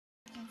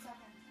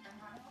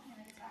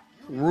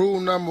Rule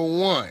number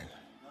 1,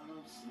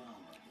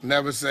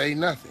 never say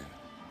nothing.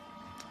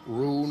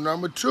 Rule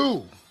number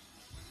 2,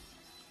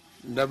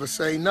 never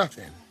say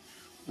nothing.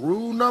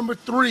 Rule number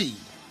 3,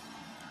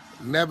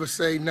 never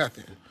say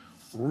nothing.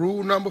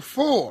 Rule number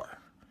 4,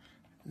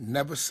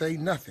 never say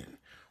nothing.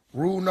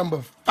 Rule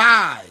number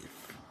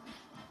 5,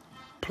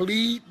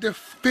 plead the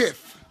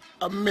Fifth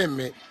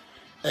Amendment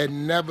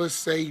and never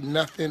say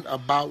nothing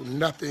about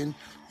nothing.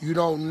 You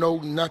don't know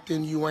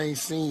nothing, you ain't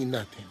seen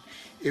nothing.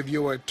 If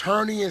your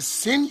attorney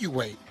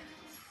insinuate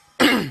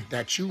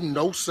that you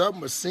know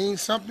something or seen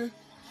something,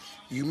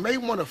 you may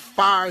want to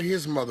fire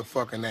his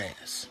motherfucking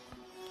ass.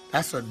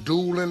 That's a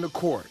duel in the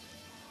court.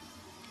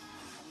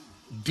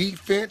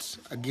 Defense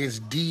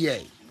against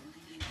DA.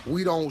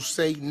 We don't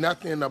say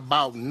nothing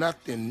about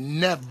nothing,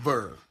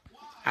 never.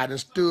 I done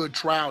stood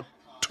trial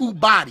 2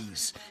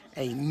 bodies,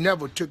 ain't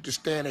never took the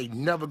stand, ain't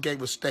never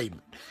gave a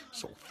statement.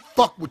 So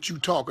fuck what you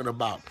talking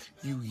about,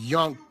 you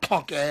young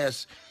punk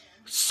ass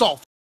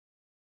soft